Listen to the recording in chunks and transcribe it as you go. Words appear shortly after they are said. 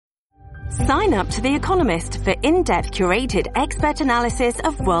Sign up to The Economist for in-depth curated expert analysis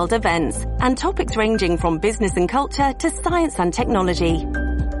of world events and topics ranging from business and culture to science and technology.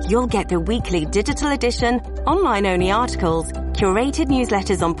 You'll get the weekly digital edition, online-only articles, curated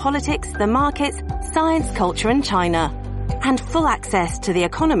newsletters on politics, the markets, science, culture and China, and full access to The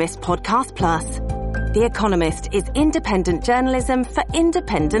Economist Podcast Plus. The Economist is independent journalism for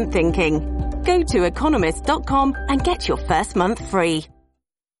independent thinking. Go to economist.com and get your first month free.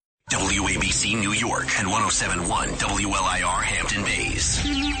 WABC New York and 107.1 WLIR Hampton Bays.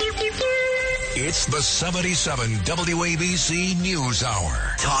 It's the 77 WABC News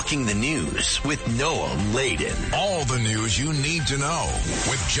Hour. Talking the news with Noam, Laden. All the news you need to know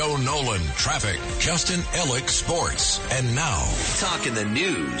with Joe Nolan, traffic, Justin Ellick, sports. And now, Talking the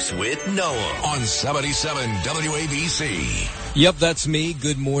News with Noam on 77 WABC. Yep, that's me.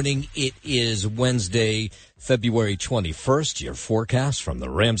 Good morning. It is Wednesday, February 21st. Your forecast from the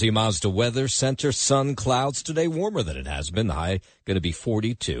Ramsey Mazda Weather Center. Sun, clouds today, warmer than it has been. The high going to be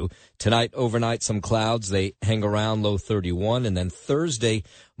 42. Tonight, overnight, some clouds. They hang around, low 31. And then Thursday,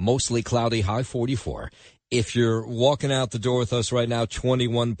 mostly cloudy, high 44. If you're walking out the door with us right now,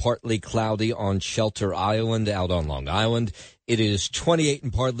 21 partly cloudy on Shelter Island out on Long Island. It is 28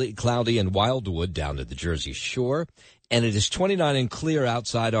 and partly cloudy in Wildwood down to the Jersey Shore. And it is 29 and clear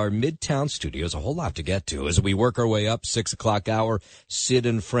outside our Midtown studios. A whole lot to get to as we work our way up. 6 o'clock hour. Sid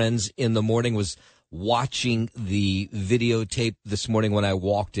and friends in the morning. Was watching the videotape this morning when I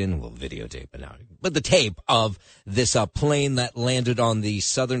walked in. Well, videotape, but the tape of this plane that landed on the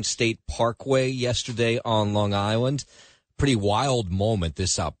Southern State Parkway yesterday on Long Island. Pretty wild moment.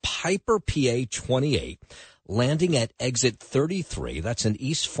 This Piper PA-28. Landing at exit 33, that's in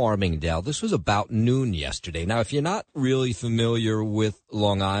East Farmingdale. This was about noon yesterday. Now, if you're not really familiar with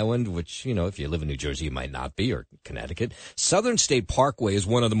Long Island, which, you know, if you live in New Jersey, you might not be, or Connecticut, Southern State Parkway is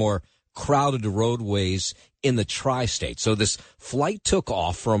one of the more crowded roadways in the tri-state. So this flight took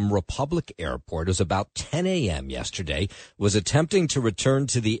off from Republic Airport. It was about 10 a.m. yesterday, was attempting to return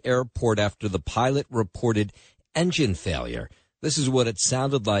to the airport after the pilot reported engine failure. This is what it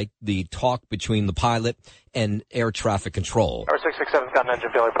sounded like, the talk between the pilot and air traffic control. Our 667's got an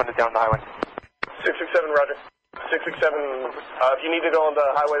engine failure, putting it down the highway. 667, roger. 667, if you need to go on the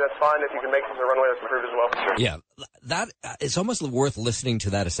highway, that's fine. If you can make it to the runway, that's approved as well. Sure. Yeah, that it's almost worth listening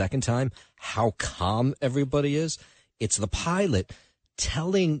to that a second time, how calm everybody is. It's the pilot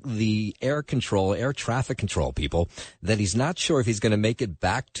telling the air traffic control people that he's not sure if he's going to make it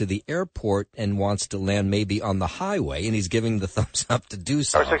back to the airport and wants to land maybe on the highway, and he's giving the thumbs up to do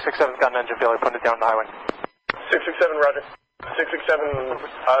so. Our 667's got an engine failure, putting it down the highway. 667, roger. 667,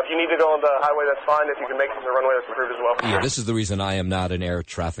 if you need to go on the highway, that's fine. If you can make it to the runway, that's approved as well. Yeah, this is the reason I am not an air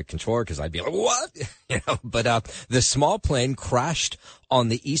traffic controller, because I'd be like, what? But the small plane crashed on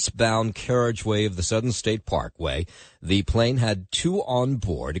the eastbound carriageway of the Southern State Parkway. The plane had two on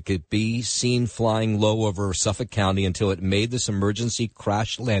board. It could be seen flying low over Suffolk County until it made this emergency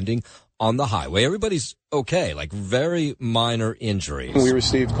crash landing on the highway. Everybody's okay, like very minor injuries. We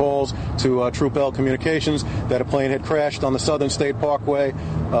received calls to Troop L Communications that a plane had crashed on the Southern State Parkway,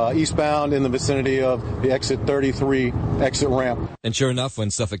 eastbound in the vicinity of the exit 33 exit ramp. And sure enough,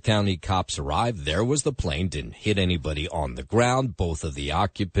 when Suffolk County cops arrived, there was the plane. Didn't hit anybody on the ground. Both of the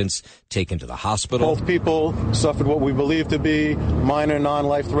occupants taken to the hospital. Both people suffered what we believe to be minor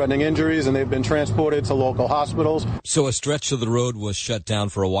non-life-threatening injuries, and they've been transported to local hospitals. So a stretch of the road was shut down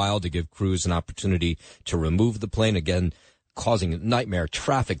for a while to give crews an opportunity to remove the plane, again, causing nightmare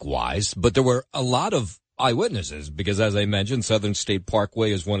traffic-wise. But there were a lot of eyewitnesses because, as I mentioned, Southern State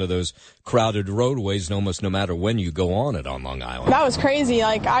Parkway is one of those crowded roadways almost no matter when you go on it on Long Island. That was crazy.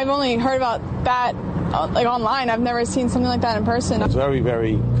 Like, I've only heard about that online. I've never seen something like that in person. It's very,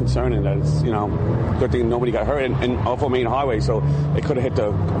 very concerning that it's, good thing nobody got hurt and off a main highway, so it could have hit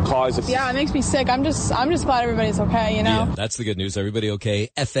the cars. Yeah, it makes me sick. I'm just glad everybody's okay, Yeah, that's the good news. Everybody okay.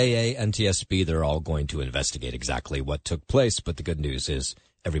 FAA, NTSB, they're all going to investigate exactly what took place, but the good news is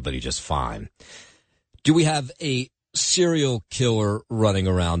everybody just fine. Do we have a serial killer running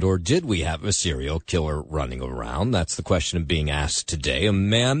around, or did we have a serial killer running around? That's the question being asked today. A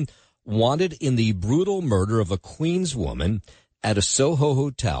man wanted in the brutal murder of a Queens woman at a Soho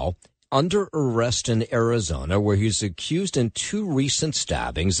hotel under arrest in Arizona, where he's accused in two recent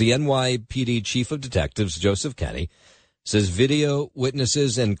stabbings. The NYPD chief of detectives, Joseph Kenney, says video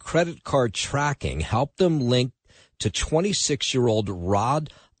witnesses and credit card tracking helped them link to 26-year-old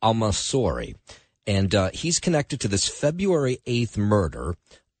Rod Almasori. And he's connected to this February 8th murder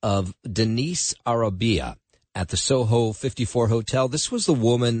of Denise Arabia at the Soho 54 Hotel. This was the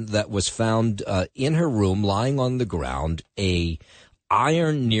woman that was found in her room lying on the ground, a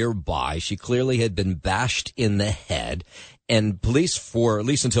iron nearby. She clearly had been bashed in the head. And police, for at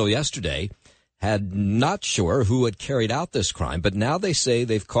least until yesterday, had not sure who had carried out this crime. But now they say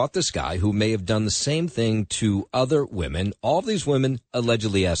they've caught this guy who may have done the same thing to other women. All of these women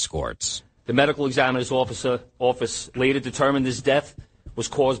allegedly escorts. The medical examiner's office later determined this death was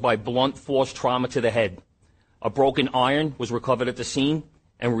caused by blunt force trauma to the head. A broken iron was recovered at the scene,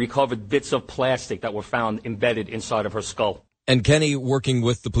 and recovered bits of plastic that were found embedded inside of her skull. And Kenny, working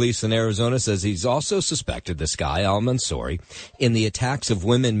with the police in Arizona, says he's also suspected this guy, Al-Mansouri, in the attacks of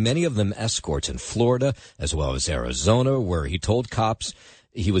women, many of them escorts in Florida, as well as Arizona, where he told cops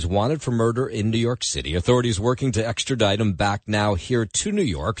he was wanted for murder in New York City. Authorities working to extradite him back now here to New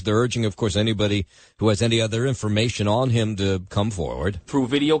York. They're urging, of course, anybody who has any other information on him to come forward. Through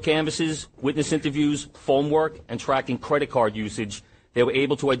video canvases, witness interviews, phone work, and tracking credit card usage, they were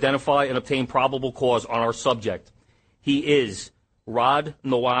able to identify and obtain probable cause on our subject. He is Rod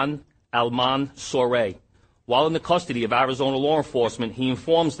Noam Al-Mansouri. While in the custody of Arizona law enforcement, he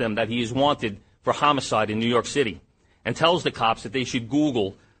informs them that he is wanted for homicide in New York City and tells the cops that they should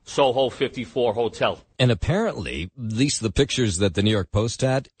Google Soho 54 Hotel. And apparently, at least the pictures that the New York Post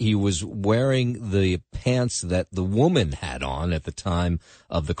had, he was wearing the pants that the woman had on at the time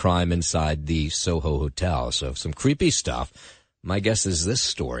of the crime inside the Soho Hotel. So some creepy stuff. My guess is this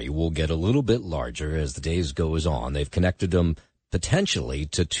story will get a little bit larger as the days goes on. They've connected him potentially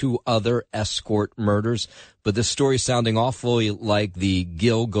to two other escort murders, but this story sounding awfully like the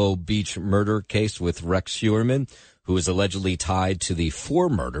Gilgo Beach murder case with Rex Heuermann, who is allegedly tied to the 4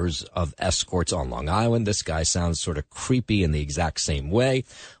 murders of escorts on Long Island. This guy sounds sort of creepy in the exact same way.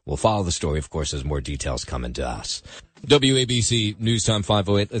 We'll follow the story, of course, as more details come into us. WABC News Time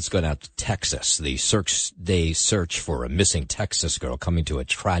 508. Let's go now to Texas. The search for a missing Texas girl coming to a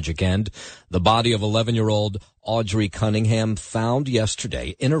tragic end. The body of 11-year-old Audrey Cunningham found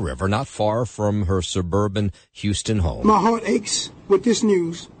yesterday in a river not far from her suburban Houston home. My heart aches with this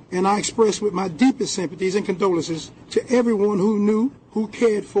news, and I express with my deepest sympathies and condolences to everyone who knew, who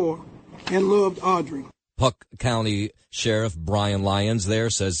cared for, and loved Audrey. Puck County Sheriff Brian Lyons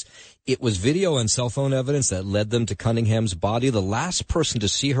there says it was video and cell phone evidence that led them to Cunningham's body. The last person to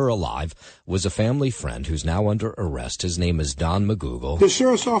see her alive was a family friend who's now under arrest. His name is Don McGougal. The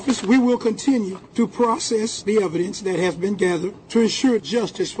Sheriff's Office, we will continue to process the evidence that has been gathered to ensure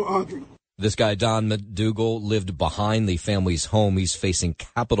justice for Audrey. This guy, Don McDougal, lived behind the family's home. He's facing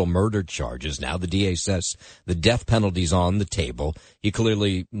capital murder charges now. The DA says the death penalty's on the table. He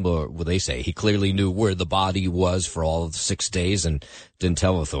clearly, they say, he clearly knew where the body was for all of 6 days and didn't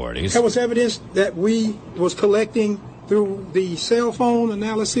tell authorities. There was evidence that we was collecting through the cell phone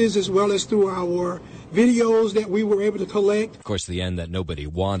analysis as well as through our videos that we were able to collect. Of course, the end that nobody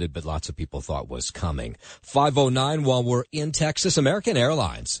wanted, but lots of people thought was coming. 509, while we're in Texas, American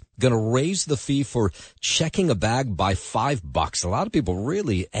Airlines going to raise the fee for checking a bag by $5. A lot of people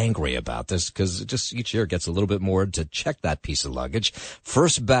really angry about this because it just each year gets a little bit more to check that piece of luggage.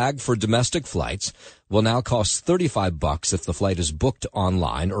 First bag for domestic flights will now cost $35 if the flight is booked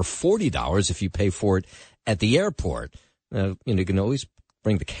online, or $40 if you pay for it at the airport. You can always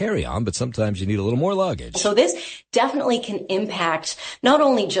bring the carry-on, but sometimes you need a little more luggage. So this definitely can impact not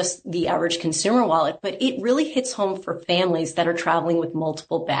only just the average consumer wallet, but it really hits home for families that are traveling with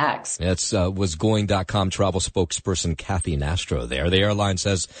multiple bags. That's was Going.com travel spokesperson Kathy Nastro there. The airline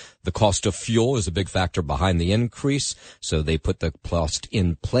says the cost of fuel is a big factor behind the increase, so they put the cost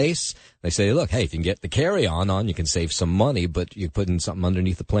in place. They say, look, hey, if you can get the carry-on on, you can save some money, but you put in something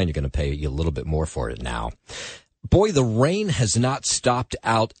underneath the plane, you're going to pay you a little bit more for it now. Boy, the rain has not stopped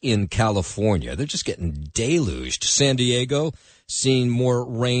out in California. They're just getting deluged. San Diego, seeing more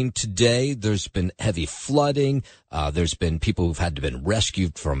rain today. There's been heavy flooding. There's been people who've had to been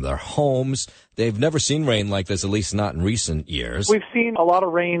rescued from their homes. They've never seen rain like this, at least not in recent years. We've seen a lot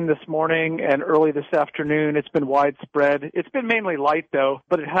of rain this morning and early this afternoon. It's been widespread. It's been mainly light, though,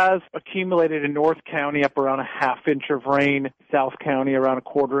 but it has accumulated in North County up around a half-inch of rain, South County around a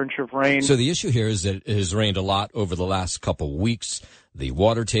quarter-inch of rain. So the issue here is that it has rained a lot over the last couple weeks. The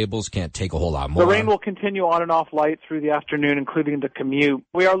water tables can't take a whole lot more. The rain will continue on and off light through the afternoon, including the commute.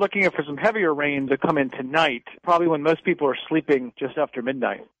 We are looking for some heavier rain to come in tonight, probably when most people are sleeping just after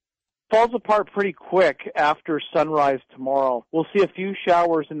midnight. falls apart pretty quick after sunrise tomorrow. We'll see a few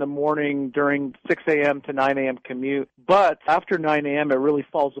showers in the morning during 6 a.m. to 9 a.m. commute, but after 9 a.m. it really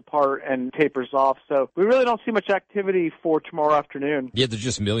falls apart and tapers off. So we really don't see much activity for tomorrow afternoon. Yeah, there's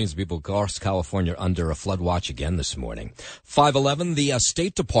just millions of people across California under a flood watch again this morning. 5:11, the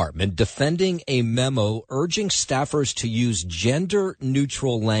State Department defending a memo urging staffers to use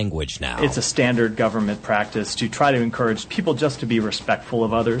gender-neutral language now. It's a standard government practice to try to encourage people just to be respectful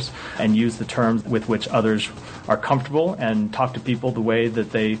of others and use the terms with which others are comfortable and talk to people the way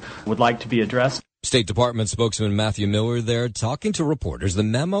that they would like to be addressed. State Department spokesman Matthew Miller there talking to reporters. The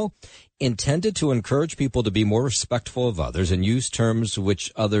memo intended to encourage people to be more respectful of others and use terms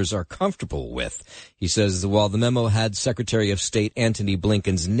which others are comfortable with. He says while the memo had Secretary of State Antony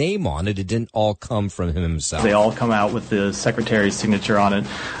Blinken's name on it, it didn't all come from him himself. They all come out with the Secretary's signature on it.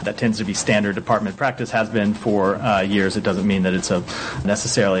 That tends to be standard department practice, has been for years. It doesn't mean that it's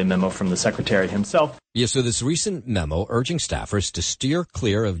necessarily a memo from the Secretary himself. Yeah, so this recent memo urging staffers to steer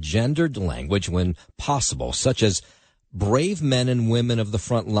clear of gendered language when possible, such as brave men and women of the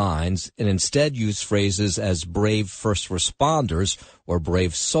front lines, and instead use phrases as brave first responders or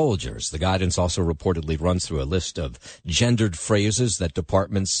brave soldiers. The guidance also reportedly runs through a list of gendered phrases that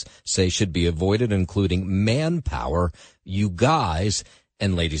departments say should be avoided, including manpower, you guys,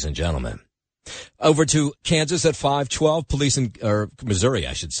 and ladies and gentlemen. Over to Kansas at 5:12. Missouri,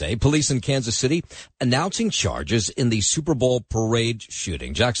 I should say. Police in Kansas City announcing charges in the Super Bowl parade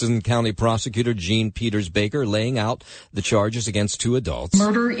shooting. Jackson County Prosecutor Gene Peters Baker laying out the charges against two adults.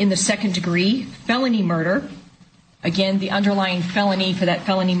 Murder in the second degree, felony murder. Again, the underlying felony for that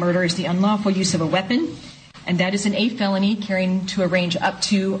felony murder is the unlawful use of a weapon. And that is an A felony carrying to a range up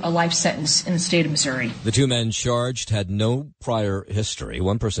to a life sentence in the state of Missouri. The two men charged had no prior history.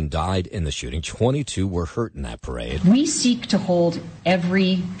 One person died in the shooting. 22 were hurt in that parade. We seek to hold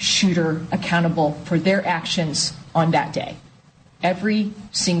every shooter accountable for their actions on that day. Every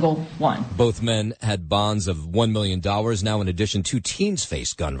single one. Both men had bonds of $1 million. Now, in addition, two teens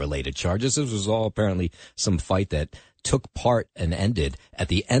faced gun-related charges. This was all apparently some fight that took part and ended at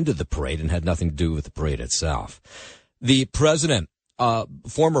the end of the parade and had nothing to do with the parade itself. The president,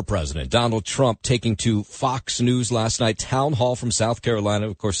 former president Donald Trump, taking to Fox News last night, town hall from South Carolina.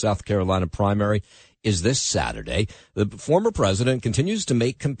 Of course, South Carolina primary is this Saturday. The former president continues to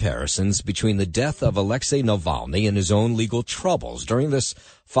make comparisons between the death of Alexei Navalny and his own legal troubles. During this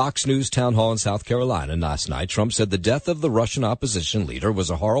Fox News town hall in South Carolina last night, Trump said the death of the Russian opposition leader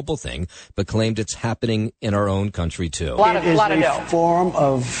was a horrible thing, but claimed it's happening in our own country too. It is a form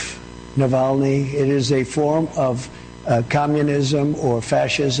of Navalny. It is a form of communism or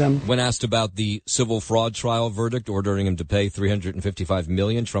fascism. When asked about the civil fraud trial verdict ordering him to pay $355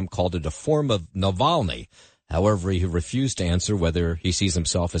 million, Trump called it a form of Navalny. However, he refused to answer whether he sees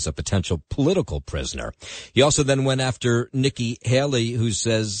himself as a potential political prisoner. He also then went after Nikki Haley, who he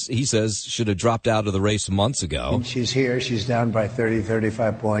says should have dropped out of the race months ago. She's here. She's down by 30,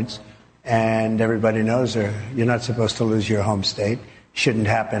 35 points. And everybody knows her. You're not supposed to lose your home state. Shouldn't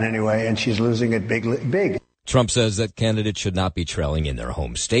happen anyway. And she's losing it big. Trump says that candidates should not be trailing in their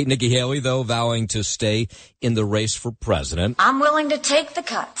home state. Nikki Haley, though, vowing to stay in the race for president. I'm willing to take the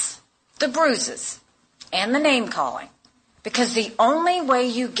cuts, the bruises, and the name-calling, because the only way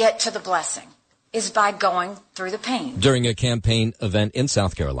you get to the blessing is by going through the pain. During a campaign event in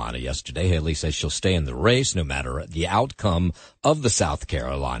South Carolina yesterday, Haley says she'll stay in the race no matter the outcome of the South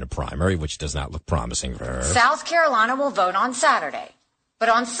Carolina primary, which does not look promising for her. South Carolina will vote on Saturday, but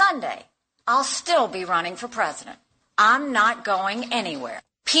on Sunday, I'll still be running for president. I'm not going anywhere.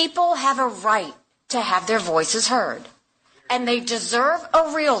 People have a right to have their voices heard. And they deserve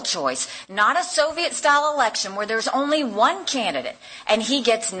a real choice, not a Soviet-style election where there's only one candidate and he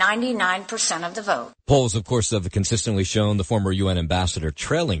gets 99% of the vote. Polls, of course, have consistently shown the former UN ambassador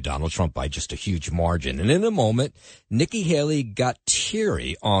trailing Donald Trump by just a huge margin. And in a moment, Nikki Haley got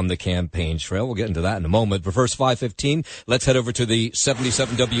teary on the campaign trail. We'll get into that in a moment. But first, 5:15, let's head over to the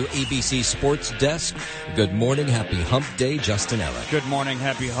 77 WABC Sports Desk. Good morning. Happy Hump Day, Justin Elliott. Good morning.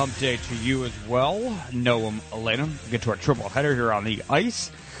 Happy Hump Day to you as well. Noam, Laden. We'll get to our triple header here on the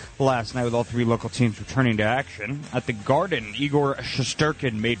ice last night with all three local teams returning to action. At the Garden, Igor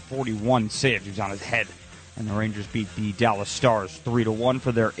Shesterkin made 41 saves. He was on his head. And the Rangers beat the Dallas Stars 3-1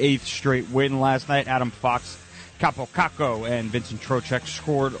 for their 8th straight win last night. Adam Fox, Capo Caco, and Vincent Trocheck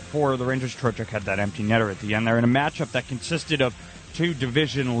scored for the Rangers. Trocheck had that empty netter at the end there in a matchup that consisted of two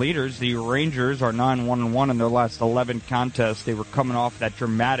division leaders. The Rangers are 9-1-1 in their last 11 contests. They were coming off that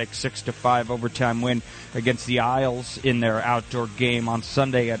dramatic 6-5 overtime win against the Isles in their outdoor game on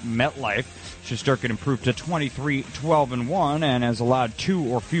Sunday at MetLife. Shesterkin improved to 23-12-1 and has allowed 2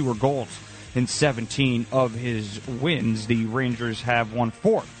 or fewer goals in 17 of his wins. The Rangers have won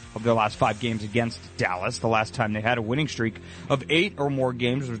 4 of their last 5 games against Dallas. The last time they had a winning streak of 8 or more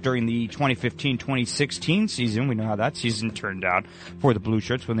games was during the 2015-2016 season. We know how that season turned out for the Blue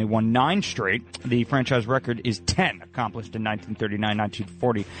Shirts when they won 9 straight. The franchise record is 10, accomplished in 1939,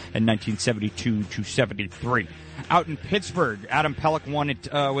 1940, and 1972-73. Out in Pittsburgh, Adam Pelech won it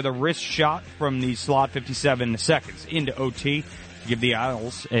with a wrist shot from the slot, 57 seconds into OT. Give the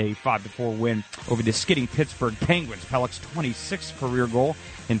Isles a 5-4 win over the skidding Pittsburgh Penguins. Pelech's 26th career goal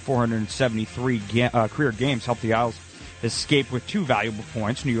in 473 career games helped the Isles escape with 2 valuable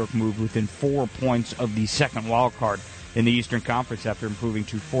points. New York moved within 4 points of the second wild card in the Eastern Conference after improving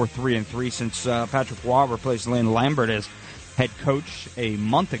to 4-3-3 since Patrick Waugh replaced Lane Lambert as head coach a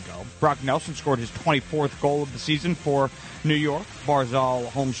month ago. Brock Nelson scored his 24th goal of the season for New York. Barzal,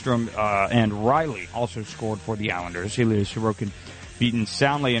 Holmstrom, and Riley also scored for the Islanders. Ilya Sorokin beaten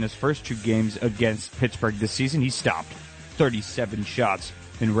soundly in his first 2 games against Pittsburgh this season. He stopped 37 shots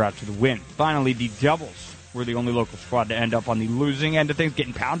en route to the win. Finally, the Devils were the only local squad to end up on the losing end of things,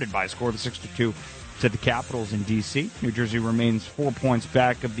 getting pounded by a score of 6-2 to the Capitals in D.C. New Jersey remains 4 points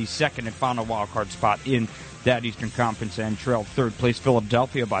back of the second and final wildcard spot in that Eastern Conference and trailed third place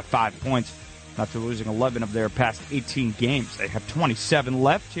Philadelphia by 5 points after losing 11 of their past 18 games. They have 27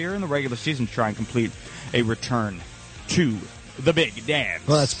 left here in the regular season to try and complete a return to the big dance.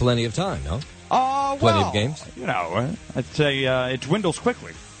 Well, that's plenty of time, no? Plenty of games. You know, I'd say it dwindles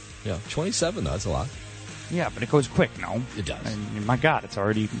quickly. Yeah, 27, that's a lot. Yeah, but it goes quick, no? It does. And my God, it's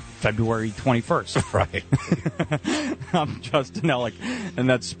already February 21st. Right. I'm Justin Ellick, and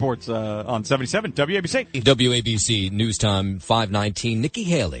that's sports on 77 WABC. WABC News Time 519. Nikki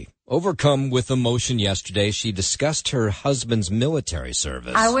Haley, overcome with emotion yesterday, she discussed her husband's military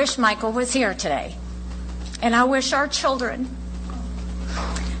service. I wish Michael was here today, and I wish our children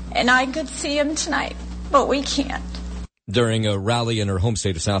and I could see him tonight, but we can't. During a rally in her home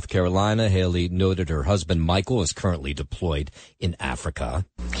state of South Carolina, Haley noted her husband Michael is currently deployed in Africa.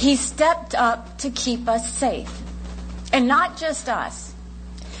 He stepped up to keep us safe, and not just us.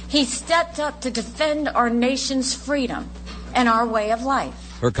 He stepped up to defend our nation's freedom and our way of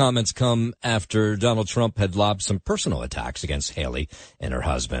life. Her comments come after Donald Trump had lobbed some personal attacks against Haley and her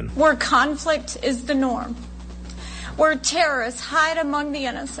husband. Where conflict is the norm, where terrorists hide among the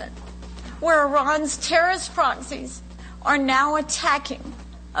innocent, where Iran's terrorist proxies are now attacking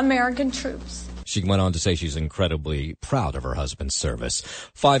American troops. She went on to say she's incredibly proud of her husband's service.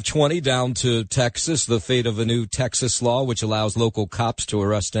 520 down to Texas. The fate of a new Texas law which allows local cops to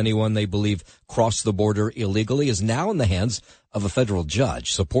arrest anyone they believe crossed the border illegally is now in the hands of a federal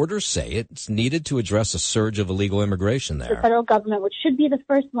judge. Supporters say it's needed to address a surge of illegal immigration there. The federal government, which should be the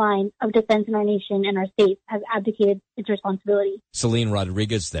first line of defense in our nation and our states, has abdicated its responsibility. Celine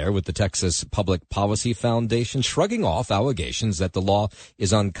Rodriguez there with the Texas Public Policy Foundation, shrugging off allegations that the law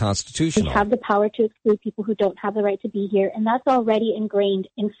is unconstitutional. We have the power to exclude people who don't have the right to be here, and that's already ingrained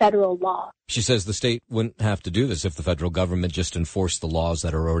in federal law. She says the state wouldn't have to do this if the federal government just enforced the laws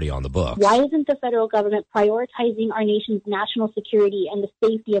that are already on the books. Why isn't the federal government prioritizing our nation's national security and the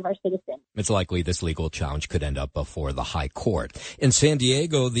safety of our citizens? It's likely this legal challenge could end up before the high court. In San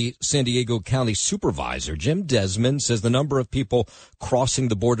Diego, the San Diego County Supervisor, Jim Desmond, says the number of people crossing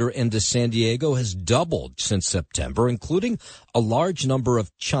the border into San Diego has doubled since September, including a large number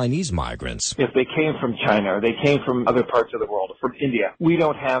of Chinese migrants. If they came from China or they came from other parts of the world, from India, we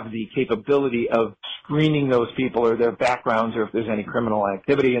don't have the capability of screening those people or their backgrounds or if there's any criminal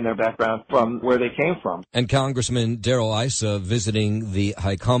activity in their background from where they came from. And Congressman Darrell Issa visiting the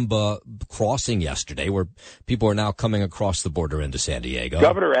Hikumba crossing yesterday, where people are now coming across the border into San Diego.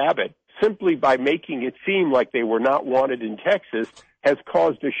 Governor Abbott, simply by making it seem like they were not wanted in Texas, has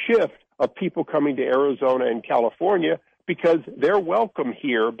caused a shift of people coming to Arizona and California because they're welcome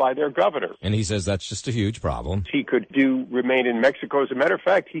here by their governor. And he says that's just a huge problem. He could remain in Mexico. As a matter of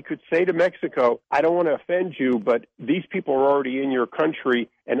fact, he could say to Mexico, I don't want to offend you, but these people are already in your country,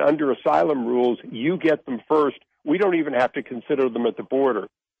 and under asylum rules, you get them first. We don't even have to consider them at the border.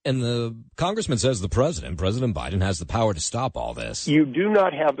 And the congressman says President Biden, has the power to stop all this. You do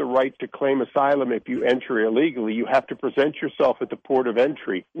not have the right to claim asylum if you enter illegally. You have to present yourself at the port of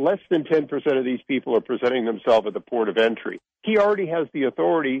entry. Less than 10% of these people are presenting themselves at the port of entry. He already has the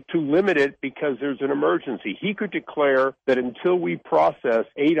authority to limit it because there's an emergency. He could declare that until we process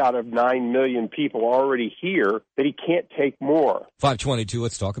 8 out of 9 million people already here, that he can't take more. 522,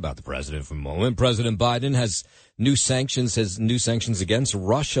 let's talk about the president for a moment. President Biden has new sanctions against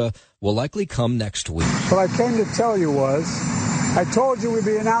Russia will likely come next week. What I came to tell you was, I told you we'd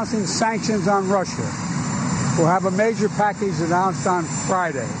be announcing sanctions on Russia. We'll have a major package announced on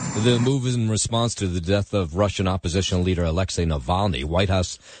Friday. The move is in response to the death of Russian opposition leader Alexei Navalny. White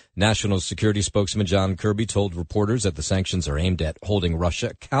House National Security spokesman John Kirby told reporters that the sanctions are aimed at holding Russia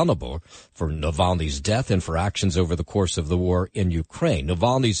accountable for Navalny's death and for actions over the course of the war in Ukraine.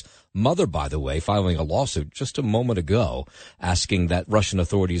 Navalny's mother, by the way, filing a lawsuit just a moment ago, asking that Russian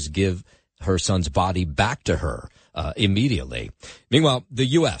authorities give her son's body back to her immediately. Meanwhile, the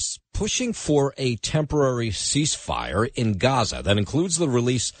U.S. pushing for a temporary ceasefire in Gaza that includes the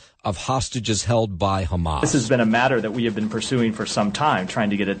release of hostages held by Hamas. This has been a matter that we have been pursuing for some time, trying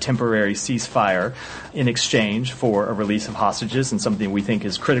to get a temporary ceasefire in exchange for a release of hostages, and something we think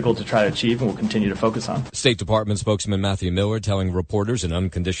is critical to try to achieve and will continue to focus on. State Department spokesman Matthew Miller telling reporters an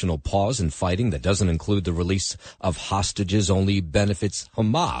unconditional pause in fighting that doesn't include the release of hostages only benefits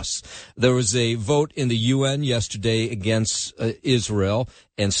Hamas. There was a vote in the UN yesterday against Israel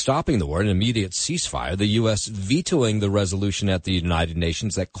and stopping the war, an immediate ceasefire, the U.S. vetoing the resolution at the United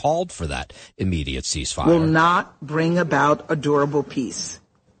Nations that called for that immediate ceasefire. Will not bring about a durable peace.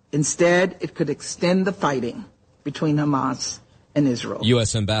 Instead, it could extend the fighting between Hamas and Israel.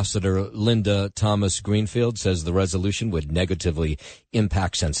 U.S. Ambassador Linda Thomas-Greenfield says the resolution would negatively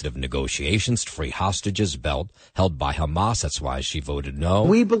impact sensitive negotiations to free hostages held by Hamas. That's why she voted no.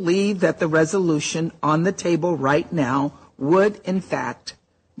 We believe that the resolution on the table right now would, in fact,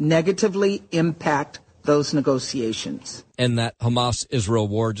 negatively impact those negotiations. And that Hamas-Israel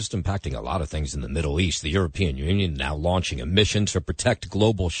war just impacting a lot of things in the Middle East. The European Union now launching a mission to protect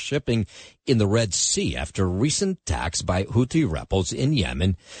global shipping in the Red Sea after recent attacks by Houthi rebels in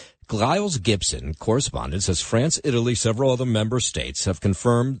Yemen. Giles Gibson, correspondent, says France, Italy, several other member states have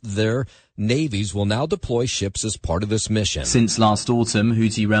confirmed their navies will now deploy ships as part of this mission. Since last autumn,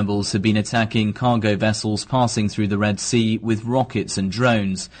 Houthi rebels have been attacking cargo vessels passing through the Red Sea with rockets and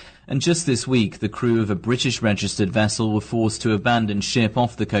drones. And just this week, the crew of a British-registered vessel were forced to abandon ship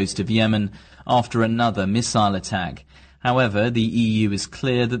off the coast of Yemen after another missile attack. However, the EU is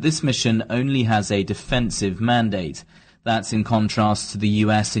clear that this mission only has a defensive mandate. That's in contrast to the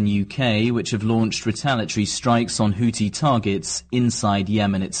US and UK, which have launched retaliatory strikes on Houthi targets inside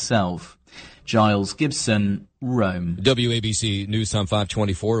Yemen itself. Giles Gibson, Rome. WABC News Time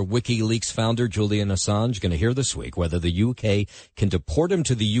 524. WikiLeaks founder Julian Assange going to hear this week whether the UK can deport him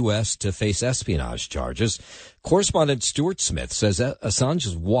to the US to face espionage charges. Correspondent Stuart Smith says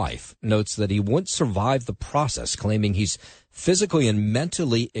Assange's wife notes that he wouldn't survive the process, claiming he's physically and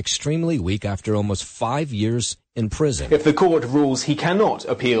mentally extremely weak after almost 5 years in prison. If the court rules he cannot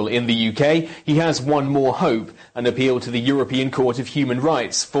appeal in the UK, he has one more hope, an appeal to the European Court of Human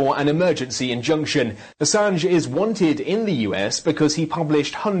Rights for an emergency injunction. Assange is wanted in the US because he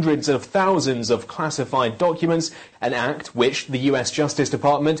published hundreds of thousands of classified documents, an act which the US Justice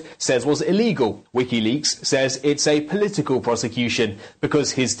Department says was illegal. WikiLeaks says it's a political prosecution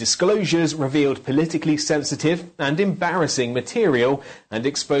because his disclosures revealed politically sensitive and embarrassing material and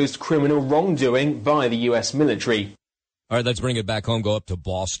exposed criminal wrongdoing by the US military. All right, let's bring it back home, go up to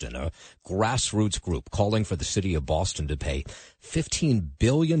Boston. A grassroots group calling for the city of Boston to pay $15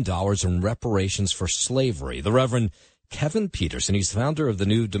 billion in reparations for slavery. The Reverend Kevin Peterson, he's founder of the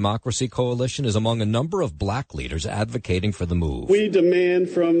New Democracy Coalition, is among a number of black leaders advocating for the move. We demand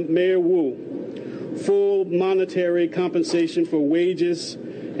from Mayor Wu full monetary compensation for wages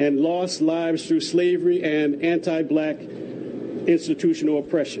and lost lives through slavery and anti-black institutional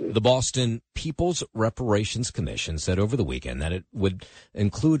oppression. The Boston People's Reparations Commission said over the weekend that it would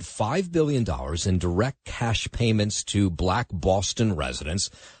include $5 billion in direct cash payments to black Boston residents,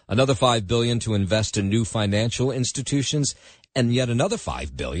 another $5 billion to invest in new financial institutions, and yet another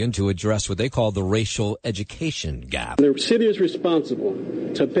 $5 billion to address what they call the racial education gap. The city is responsible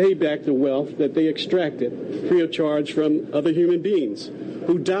to pay back the wealth that they extracted free of charge from other human beings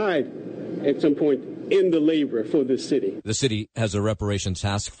who died at some point in the labor for this city. The city has a reparations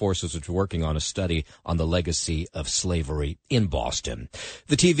task force which is working on a study on the legacy of slavery in Boston.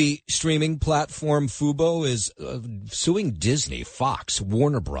 The TV streaming platform Fubo is suing Disney, Fox,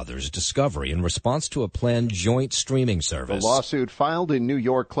 Warner Brothers, Discovery in response to a planned joint streaming service. The lawsuit filed in New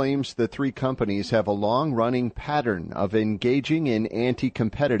York claims the three companies have a long-running pattern of engaging in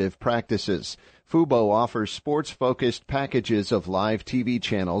anti-competitive practices. Fubo offers sports-focused packages of live TV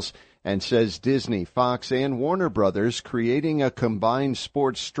channels and says Disney, Fox, and Warner Brothers creating a combined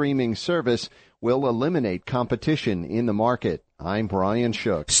sports streaming service will eliminate competition in the market. I'm Brian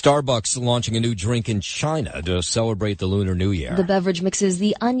Shook. Starbucks launching a new drink in China to celebrate the Lunar New Year. The beverage mixes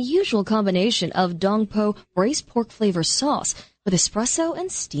the unusual combination of dongpo braised pork flavor sauce with espresso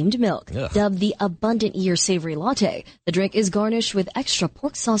and steamed milk. Ugh. Dubbed the Abundant Year Savory Latte, the drink is garnished with extra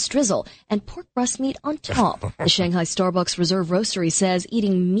pork sauce drizzle and pork breast meat on top. The Shanghai Starbucks Reserve Roastery says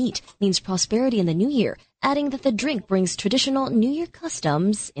eating meat means prosperity in the new year, adding that the drink brings traditional New Year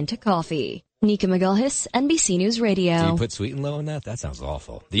customs into coffee. Nika McGillis, NBC News Radio. Do you put sweet and low in that? That sounds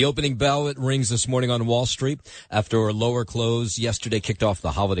awful. The opening bell, it rings this morning on Wall Street. After a lower close yesterday kicked off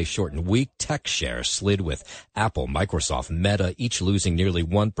the holiday shortened week, tech shares slid with Apple, Microsoft, Meta, each losing nearly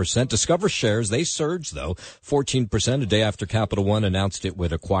 1%. Discover shares, they surged, though, 14% a day after Capital One announced it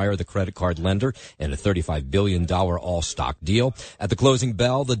would acquire the credit card lender in a $35 billion all-stock deal. At the closing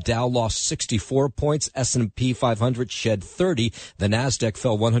bell, the Dow lost 64 points, S&P 500 shed 30, the NASDAQ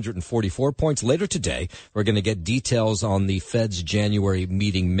fell 144 points. Later today, we're going to get details on the Fed's January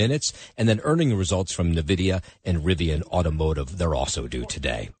meeting minutes and then earning results from NVIDIA and Rivian Automotive. They're also due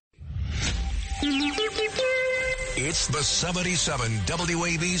today. It's the 77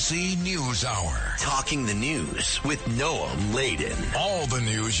 WABC News Hour. Talking the news with Noam, Laden. All the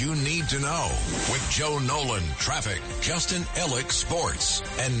news you need to know with Joe Nolan, traffic, Justin Ellick, sports.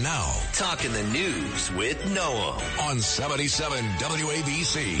 And now, Talking the news with Noam. On 77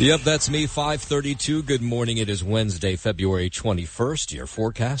 WABC. Yep, that's me, 5:32. Good morning. It is Wednesday, February 21st. Your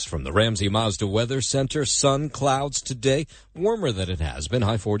forecast from the Ramsey Mazda Weather Center. Sun, clouds today. Warmer than it has been,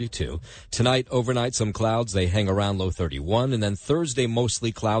 high 42. Tonight, overnight, some clouds. They hang around low 31. And then Thursday,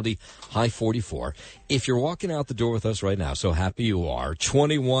 mostly cloudy, high 44. If you're walking out the door with us right now, so happy you are.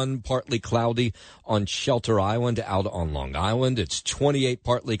 21, partly cloudy on Shelter Island out on Long Island. It's 28,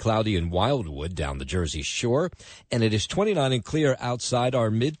 partly cloudy in Wildwood down the Jersey Shore. And it is 29 and clear outside our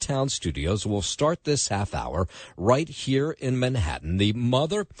Midtown studios. We'll start this half hour right here in Manhattan. The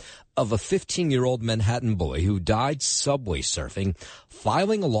mother of a 15-year-old Manhattan boy who died subway surfing,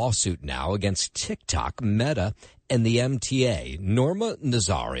 filing a lawsuit now against TikTok, Meta, and the MTA. Norma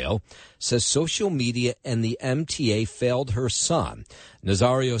Nazario says social media and the MTA failed her son.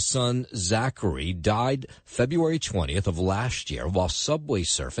 Nazario's son, Zachary, died February 20th of last year while subway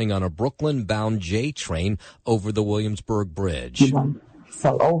surfing on a Brooklyn-bound J train over the Williamsburg Bridge. He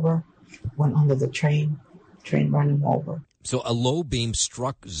fell over, went under the train ran him over. So a low beam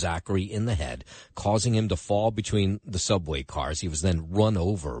struck Zachary in the head, causing him to fall between the subway cars. He was then run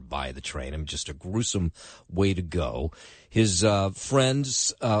over by the train. I mean, just a gruesome way to go. His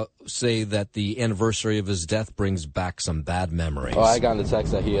friends say that the anniversary of his death brings back some bad memories. I got the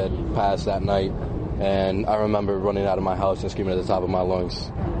text that he had passed that night, and I remember running out of my house and screaming at the top of my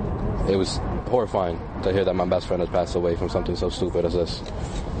lungs. It was horrifying to hear that my best friend has passed away from something so stupid as this.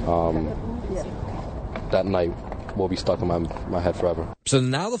 That night will be stuck in my head forever. So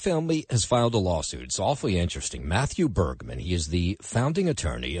now the family has filed a lawsuit. It's awfully interesting. Matthew Bergman, he is the founding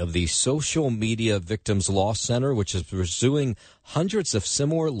attorney of the Social Media Victims Law Center, which is pursuing hundreds of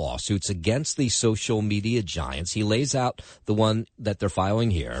similar lawsuits against the social media giants. He lays out the one that they're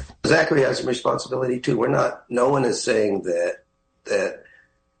filing here. Zachary has some responsibility too. No one is saying that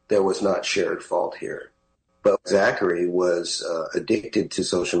there was not shared fault here. But Zachary was addicted to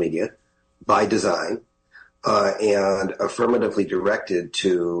social media by design. And affirmatively directed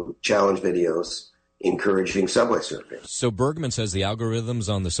to challenge videos encouraging subway surfing. So Bergman says the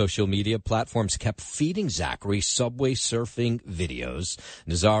algorithms on the social media platforms kept feeding Zachary subway surfing videos.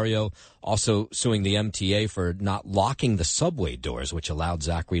 Nazario also suing the MTA for not locking the subway doors, which allowed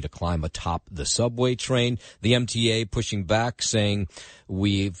Zachary to climb atop the subway train. The MTA pushing back, saying,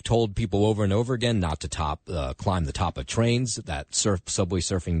 we've told people over and over again not to climb the top of trains. That subway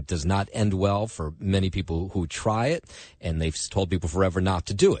surfing does not end well for many people who try it, and they've told people forever not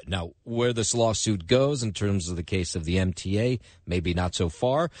to do it. Now, where this lawsuit goes in terms of the case of the MTA, maybe not so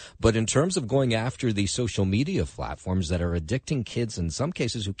far, but in terms of going after the social media platforms that are addicting kids in some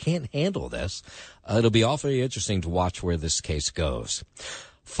cases who can't handle this, it'll be awfully interesting to watch where this case goes.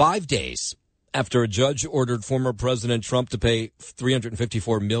 5 days after a judge ordered former President Trump to pay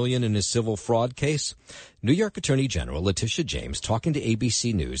 $354 million in his civil fraud case, New York Attorney General Letitia James talking to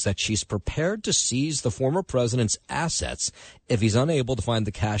ABC News that she's prepared to seize the former president's assets if he's unable to find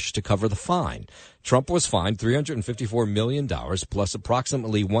the cash to cover the fine. Trump was fined $354 million plus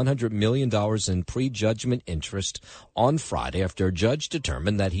approximately $100 million in prejudgment interest on Friday after a judge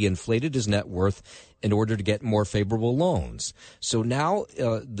determined that he inflated his net worth in order to get more favorable loans. So now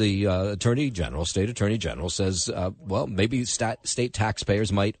the state attorney general says, maybe state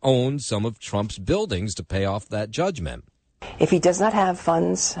taxpayers might own some of Trump's buildings to pay off that judgment. If he does not have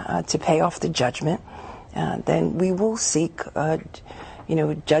funds to pay off the judgment, then we will seek,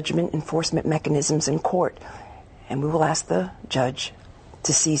 judgment enforcement mechanisms in court, and we will ask the judge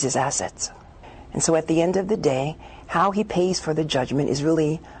to seize his assets. And so at the end of the day, how he pays for the judgment is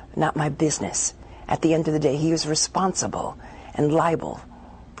really not my business. At the end of the day, he is responsible and liable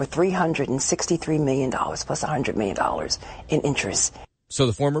for $363 million plus $100 million in interest. So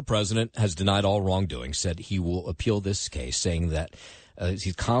the former president has denied all wrongdoing, said he will appeal this case, saying that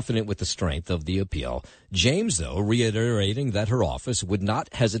he's confident with the strength of the appeal. James, though, reiterating that her office would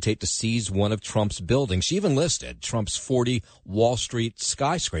not hesitate to seize one of Trump's buildings. She even listed Trump's 40 Wall Street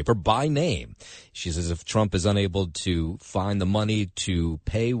skyscraper by name. She says if Trump is unable to find the money to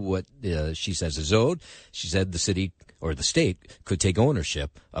pay what she says is owed, she said the city or the state could take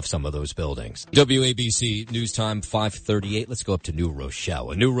ownership of some of those buildings. WABC News Time 5:38. Let's go up to New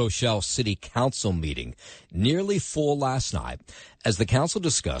Rochelle. A New Rochelle City Council meeting nearly full last night as the council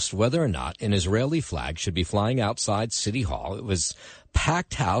discussed whether or not an Israeli flag should be flying outside City Hall. It was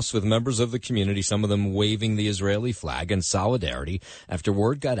packed house with members of the community, some of them waving the Israeli flag in solidarity after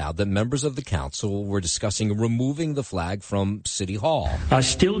word got out that members of the council were discussing removing the flag from City Hall. I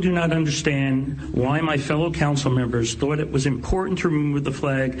still do not understand why my fellow council members thought it was important to remove the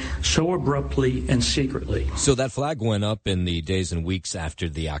flag so abruptly and secretly. So that flag went up in the days and weeks after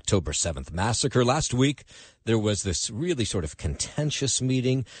the October 7th massacre. Last week, there was this really sort of contentious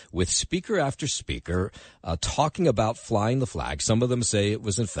meeting with speaker after speaker talking about flying the flag. Some of them say it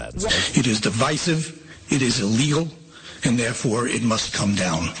was offensive. It is divisive, it is illegal, and therefore it must come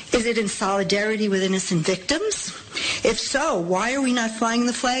down. Is it in solidarity with innocent victims? If so, why are we not flying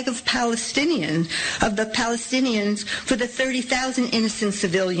the flag of the Palestinians for the 30,000 innocent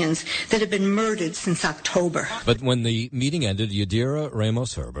civilians that have been murdered since October? But when the meeting ended, Yadira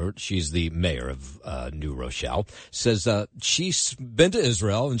Ramos-Herbert, she's the mayor of New Rochelle, says she's been to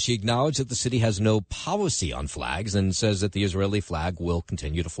Israel and she acknowledged that the city has no policy on flags and says that the Israeli flag will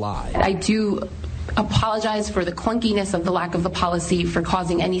continue to fly. I do apologize for the clunkiness of the lack of a policy, for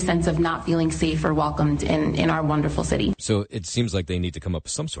causing any sense of not feeling safe or welcomed in our wonderful city. So it seems like they need to come up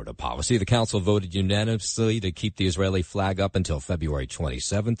with some sort of policy. The council voted unanimously to keep the Israeli flag up until February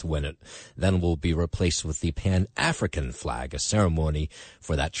 27th, when it then will be replaced with the Pan-African flag. A ceremony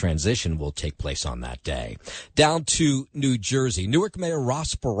for that transition will take place on that day. Down to New Jersey. Newark Mayor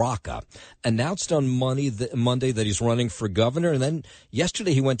Ras Baraka announced on Monday that he's running for governor, and then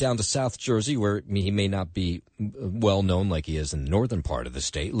yesterday he went down to South Jersey, where he may not be well known like he is in the northern part of the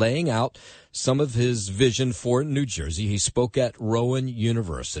state, laying out some of his vision for New Jersey. He spoke at Rowan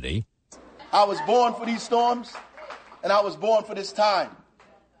University. I was born for these storms, and I was born for this time.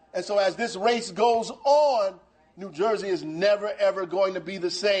 And so as this race goes on, New Jersey is never, ever going to be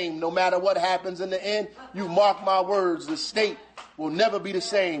the same. No matter what happens in the end, you mark my words, the state will never be the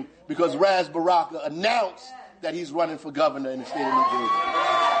same, because Ras Baraka announced that he's running for governor in the state of New Jersey.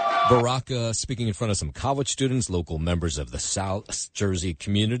 Baraka speaking in front of some college students, local members of the South Jersey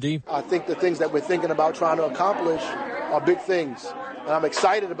community. I think the things that we're thinking about trying to accomplish are big things. And I'm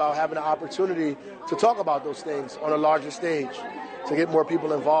excited about having the opportunity to talk about those things on a larger stage, to get more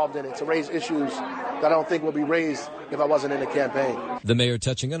people involved in it, to raise issues that I don't think would be raised if I wasn't in the campaign. The mayor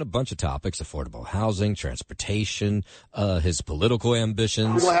touching on a bunch of topics: affordable housing, transportation, his political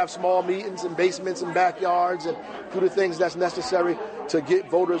ambitions. We're going to have small meetings in basements and backyards and do the things that's necessary to get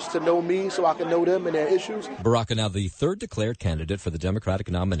voters to know me so I can know them and their issues. Baraka, now the third declared candidate for the Democratic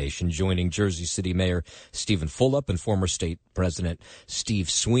nomination, joining Jersey City Mayor Stephen Fulop and former state President Steve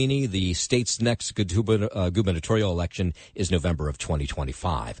Sweeney. The state's next gubernatorial election is November of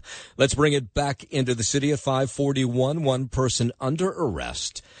 2025. Let's bring it back into the city at 5:41. One person under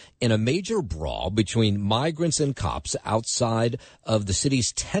arrest in a major brawl between migrants and cops outside of the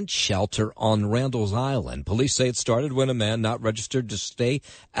city's tent shelter on Randall's Island. Police say it started when a man not registered to stay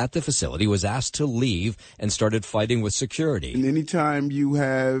at the facility was asked to leave and started fighting with security. And anytime you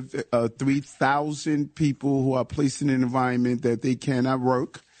have 3,000 people who are placed in an environment that they cannot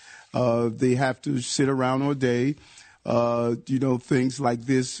work, they have to sit around all day. Things like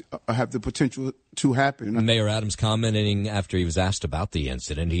this have the potential to happen. Mayor Adams commenting after he was asked about the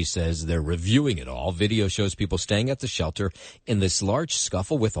incident. He says they're reviewing it all. Video shows people staying at the shelter in this large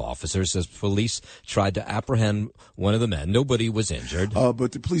scuffle with officers as police tried to apprehend one of the men. Nobody was injured.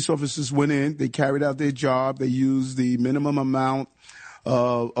 But the police officers went in. They carried out their job. They used the minimum amount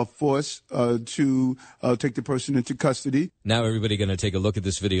of force to take the person into custody. Now everybody going to take a look at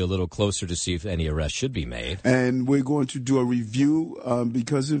this video a little closer to see if any arrests should be made. And we're going to do a review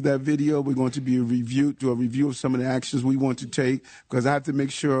because of that video. We're going to do a review of some of the actions we want to take, because I have to make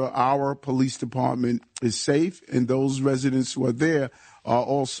sure our police department is safe, and those residents who are there are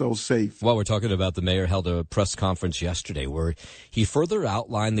also safe. Well, we're talking about the mayor held a press conference yesterday where he further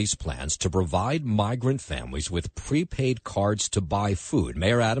outlined these plans to provide migrant families with prepaid cards to buy food.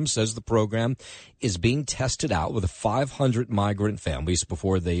 Mayor Adams says the program is being tested out with 500 migrant families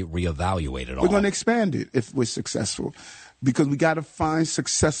before they reevaluate it all. We're going to expand it if we're successful, because we got to find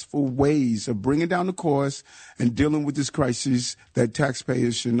successful ways of bringing down the cost and dealing with this crisis that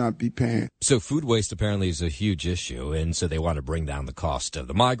taxpayers should not be paying. So food waste apparently is a huge issue, and so they want to bring down the cost of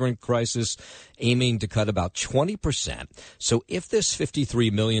the migrant crisis, aiming to cut about 20%. So if this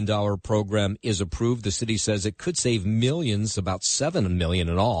 $53 million program is approved, the city says it could save millions, about $7 million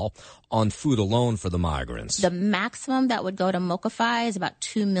in all, on food alone for the migrants. The maximum that would go to Mokafai is about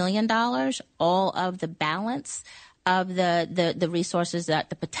 $2 million. All of the balance of the resources, that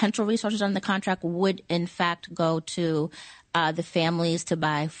the potential resources on the contract would in fact go to the families to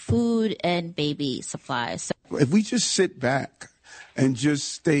buy food and baby supplies. So if we just sit back and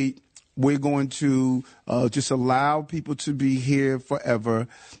just state we're going to just allow people to be here forever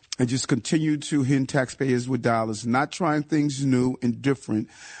and just continue to hit taxpayers with dollars, not trying things new and different,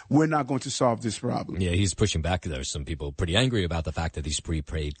 we're not going to solve this problem. Yeah, he's pushing back. There's some people pretty angry about the fact that these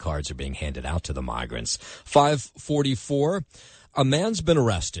prepaid cards are being handed out to the migrants. 544, a man's been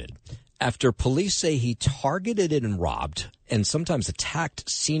arrested after police say he targeted and robbed and sometimes attacked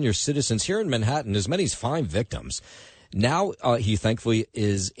senior citizens here in Manhattan, as many as 5 victims. Now he thankfully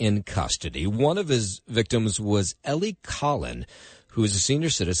is in custody. One of his victims was Ellie Collin, who is a senior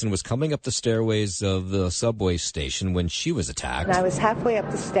citizen, was coming up the stairways of the subway station when she was attacked. And I was halfway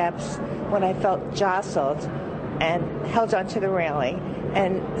up the steps when I felt jostled and held onto the railing.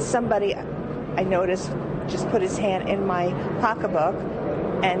 And somebody, I noticed, just put his hand in my pocketbook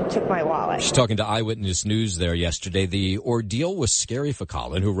and took my wallet. She's talking to Eyewitness News there yesterday. The ordeal was scary for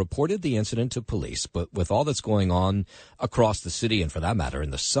Colin, who reported the incident to police. But with all that's going on across the city, and for that matter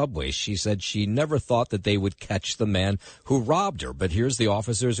in the subway, she said she never thought that they would catch the man who robbed her. But here's the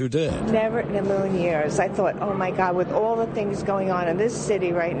officers who did. Never in a million years. I thought, oh my God, with all the things going on in this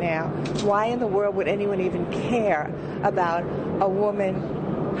city right now, why in the world would anyone even care about a woman,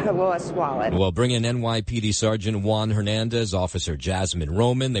 her lost wallet? Well, bring in NYPD Sergeant Juan Hernandez, Officer Jasmine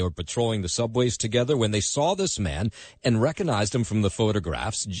Roman. They were patrolling the subways together when they saw this man and recognized him from the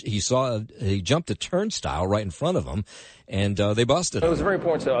photographs. He jumped a turnstile right in front of him, and they busted him. It was very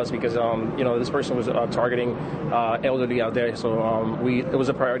important to us because, this person was targeting elderly out there. So it was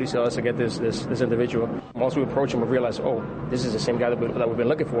a priority to us to get this individual. Once we approached him, we realized, this is the same guy that we've been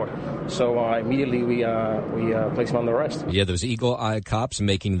looking for. So immediately we placed him on the arrest. Yeah, those eagle-eyed cops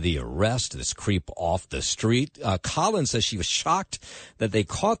making the arrest, this creep off the street. Colin says she was shocked that they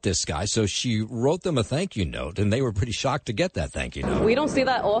caught this guy, so she wrote them a thank you note, and they were pretty shocked to get that thank you note. We don't see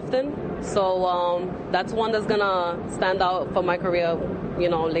that often, so that's one that's going to stand out for my career,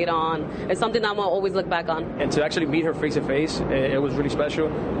 later on. It's something I'm going to always look back on. And to actually meet her face to face, it was really special.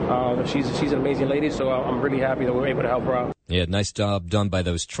 She's an amazing lady, so I'm really happy that we were able to help her out. Yeah, nice job done by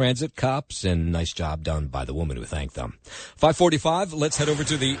those transit cops, and nice job done by the woman who thanked them. 5:45, let's head over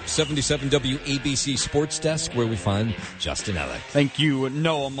to the 77 WABC Sports Desk, where we find Justin Ellick. Thank you,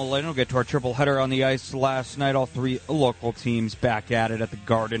 Noam. We'll get to our triple header on the ice last night. All 3 local teams back at it at the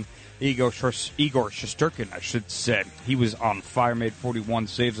Garden. Igor Shesterkin, I should say. He was on fire, made 41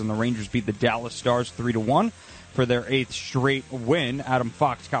 saves, and the Rangers beat the Dallas Stars 3-1 for their 8th straight win. Adam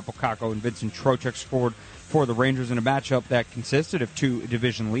Fox, Capo Caco, and Vincent Trocheck scored for the Rangers in a matchup that consisted of 2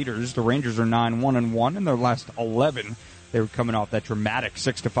 division leaders. The Rangers are 9-1-1 in their last 11. They were coming off that dramatic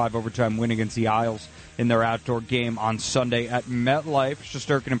 6-5 overtime win against the Isles in their outdoor game on Sunday at MetLife.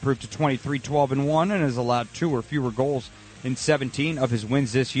 Shesterkin improved to 23-12-1 and has allowed 2 or fewer goals in 17 of his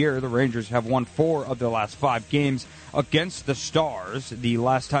wins this year. The Rangers have won 4 of their last 5 games against the Stars. The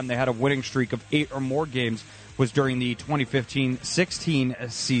last time they had a winning streak of 8 or more games was during the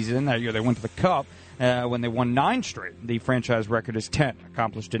 2015-16 season. That year they went to the Cup when they won 9 straight. The franchise record is 10,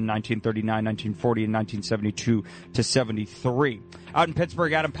 accomplished in 1939, 1940, and 1972-73. Out in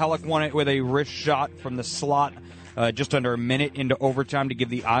Pittsburgh, Adam Pelech won it with a wrist shot from the slot just under a minute into overtime to give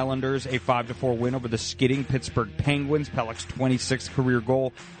the Islanders a 5-4 win over the skidding Pittsburgh Penguins. Pelech's 26th career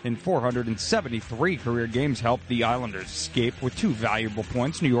goal in 473 career games helped the Islanders escape with 2 valuable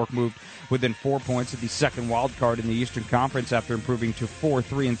points. New York moved within 4 points at the second wild card in the Eastern Conference after improving to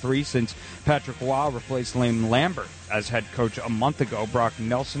 4-3-3 since Patrick Roy replaced Lane Lambert as head coach a month ago. Brock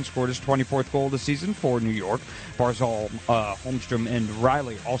Nelson scored his 24th goal of the season for New York. Barzal, Holmstrom, and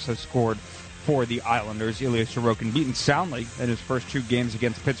Riley also scored for the Islanders. Ilya Sorokin beaten soundly in his first 2 games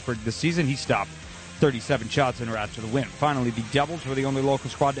against Pittsburgh this season. He stopped 37 shots en route to the win. Finally, the Devils were the only local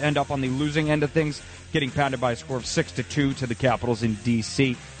squad to end up on the losing end of things, getting pounded by a score of 6-2 to the Capitals in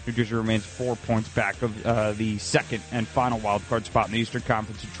D.C. New Jersey remains 4 points back of the second and final wildcard spot in the Eastern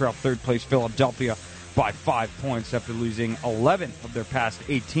Conference and trail third place Philadelphia by 5 points after losing 11 of their past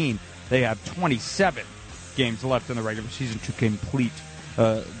 18. They have 27 games left in the regular season to complete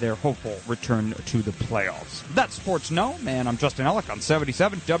their hopeful return to the playoffs. That's Sports No, man. I'm Justin Ellick on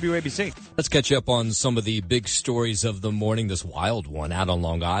 77 WABC. Let's catch up on some of the big stories of the morning. This wild one out on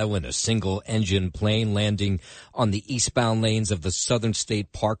Long Island, a single-engine plane landing on the eastbound lanes of the Southern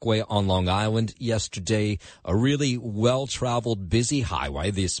State Parkway on Long Island yesterday. A really well-traveled, busy highway.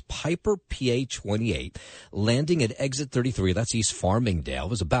 This Piper PA-28 landing at exit 33, that's East Farmingdale. It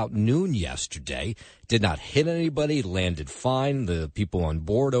was about noon yesterday. Did not hit anybody, landed fine. The people on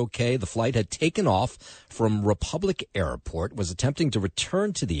board okay. The flight had taken off from Republic Airport, was attempting to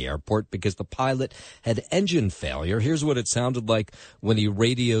return to the airport because the pilot had engine failure. Here's what it sounded like when he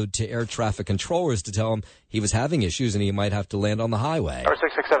radioed to air traffic controllers to tell him he was having issues and he might have to land on the highway. Our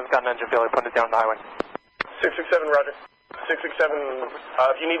 667's got an engine failure, putting it down the highway. 667, roger. 667,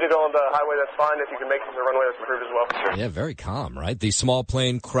 if you need to go on the highway, that's fine. If you can make it to the runway, that's approved as well. Sure. Yeah, very calm, right? The small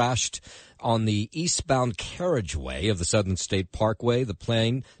plane crashed on the eastbound carriageway of the Southern State Parkway. The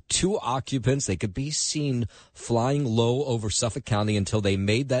plane, 2 occupants, they could be seen flying low over Suffolk County until they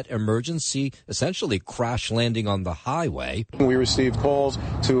made that emergency, essentially crash landing on the highway. We received calls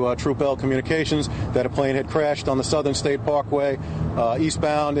to Troop L Communications that a plane had crashed on the Southern State Parkway,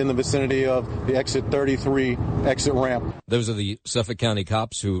 eastbound in the vicinity of the exit 33 exit ramp. Those are the Suffolk County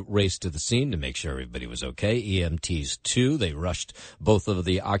cops who raced to the scene to make sure everybody was okay. EMTs, too. They rushed both of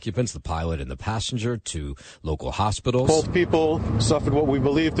the occupants, the pilot and the passenger, to local hospitals. Both people suffered what we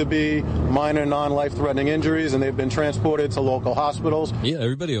believe to be minor non-life-threatening injuries, and they've been transported to local hospitals. Yeah,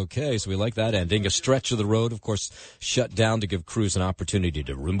 everybody okay, so we like that ending. A stretch of the road, of course, shut down to give crews an opportunity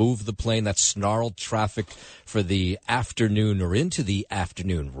to remove the plane. That snarled traffic for the afternoon or into the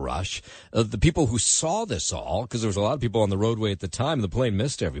afternoon rush. The people who saw this all, because there was a lot of people on the roadway at the time, the plane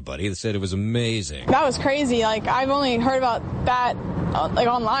missed everybody. They said it was amazing. That was crazy. Like, I've only heard about that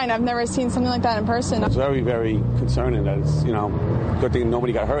online. I've never seen something like that in person. It's very, very concerning that it's, good thing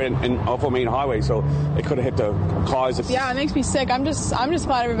nobody got hurt and off a main highway, so it could have hit the cars. Yeah, it makes me sick. I'm just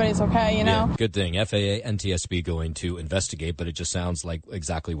glad everybody's okay, Yeah, good thing. FAA, NTSB going to investigate, but it just sounds like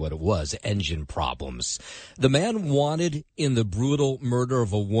exactly what it was, engine problems. The man wanted in the brutal murder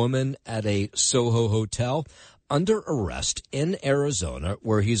of a woman at a Soho hotel under arrest in Arizona,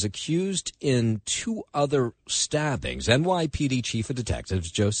 where he's accused in 2 other stabbings. NYPD Chief of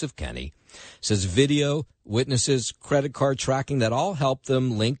Detectives Joseph Kenney says video, witnesses, credit card tracking, that all helped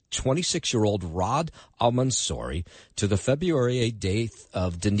them link 26-year-old Rod Al-Mansouri to the February death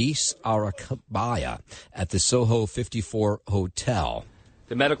of Denise Arakabaya at the Soho 54 Hotel.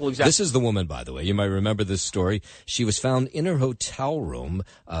 The medical This is the woman, by the way. You might remember this story. She was found in her hotel room,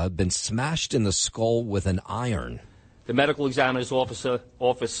 been smashed in the skull with an iron. The medical examiner's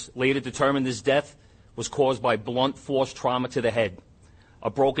office later determined this death was caused by blunt force trauma to the head. A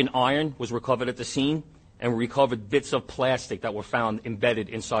broken iron was recovered at the scene, and recovered bits of plastic that were found embedded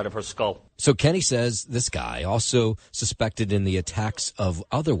inside of her skull. So Kenny says this guy also suspected in the attacks of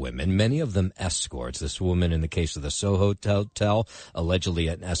other women, many of them escorts. This woman in the case of the Soho Hotel, allegedly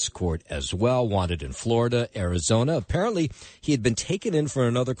an escort as well, wanted in Florida, Arizona. Apparently, he had been taken in for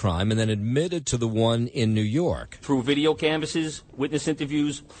another crime and then admitted to the one in New York. Through video canvases, witness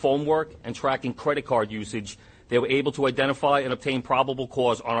interviews, phone work, and tracking credit card usage, they were able to identify and obtain probable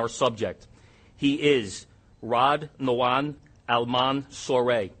cause on our subject. He is Rod Noam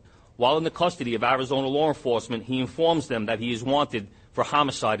Al-Mansouri. While in the custody of Arizona law enforcement, he informs them that he is wanted for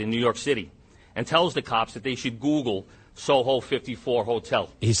homicide in New York City and tells the cops that they should Google Soho 54 Hotel.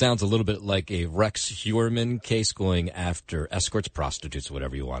 He sounds a little bit like a Rex Heuermann case going after escorts, prostitutes,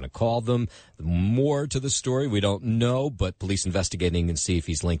 whatever you want to call them. More to the story, we don't know, but police investigating and see if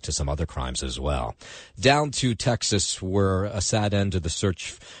he's linked to some other crimes as well. Down to Texas, where a sad end to the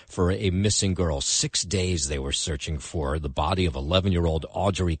search for a missing girl. 6 days they were searching for the body of 11-year-old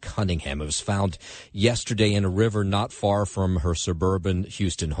Audrey Cunningham. It was found yesterday in a river not far from her suburban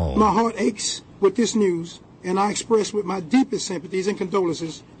Houston home. My heart aches with this news, and I express with my deepest sympathies and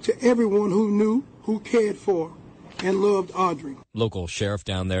condolences to everyone who knew, who cared for, and loved Audrey. Local sheriff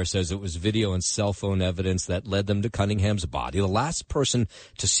down there says it was video and cell phone evidence that led them to Cunningham's body. The last person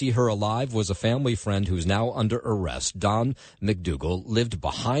to see her alive was a family friend who's now under arrest. Don McDougal lived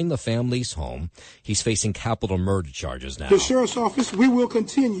behind the family's home. He's facing capital murder charges now. The sheriff's office, we will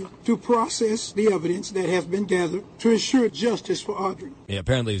continue to process the evidence that has been gathered to ensure justice for Audrey. Yeah,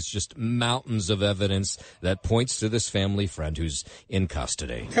 apparently it's just mountains of evidence that points to this family friend who's in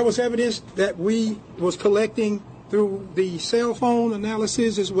custody. That was evidence that we was collecting through the cell phone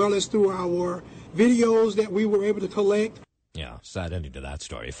analysis as well as through our videos that we were able to collect. Yeah, sad ending to that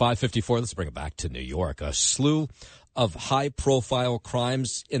story. 5:54, let's bring it back to New York. A slew of high-profile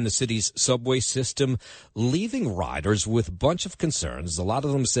crimes in the city's subway system, leaving riders with a bunch of concerns. A lot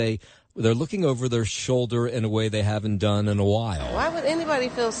of them say they're looking over their shoulder in a way they haven't done in a while. Why would anybody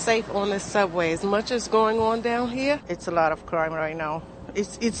feel safe on this subway? As much as going on down here, it's a lot of crime right now.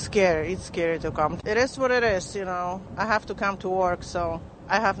 It's scary. It's scary to come. It is what it is, you know. I have to come to work, so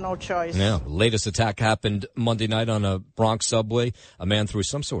I have no choice. Yeah, latest attack happened Monday night on a Bronx subway. A man threw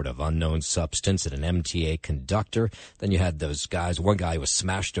some sort of unknown substance at an MTA conductor. Then you had those guys. One guy was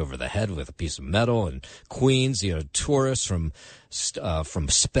smashed over the head with a piece of metal. In Queens, you had tourists from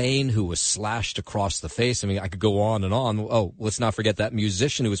Spain who was slashed across the face. I mean, I could go on and on. Oh, let's not forget that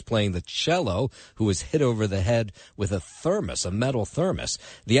musician who was playing the cello who was hit over the head with a thermos, a metal thermos.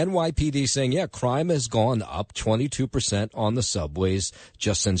 The NYPD saying, yeah, crime has gone up 22% on the subways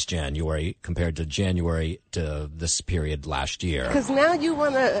just since January compared to January to this period last year. Because now you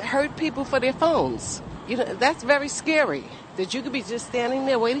want to hurt people for their phones. You know, that's very scary. That you could be just standing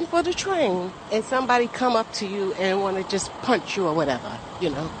there waiting for the train and somebody come up to you and want to just punch you or whatever, you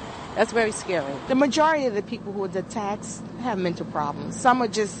know. That's very scary. The majority of the people who are attacked have mental problems. Some are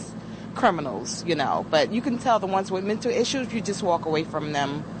just criminals, you know, but you can tell the ones with mental issues, you just walk away from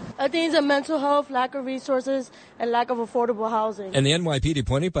them. I think it's a mental health, lack of resources, and lack of affordable housing. And the NYPD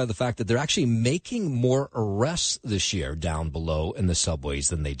pointing by the fact that they're actually making more arrests this year down below in the subways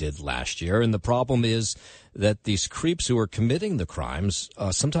than they did last year. And the problem is that these creeps who are committing the crimes,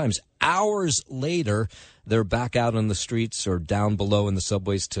 sometimes hours later, they're back out on the streets or down below in the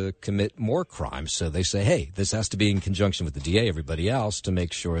subways to commit more crimes. So they say, hey, this has to be in conjunction with the DA, everybody else, to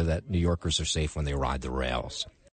make sure that New Yorkers are safe when they ride the rails.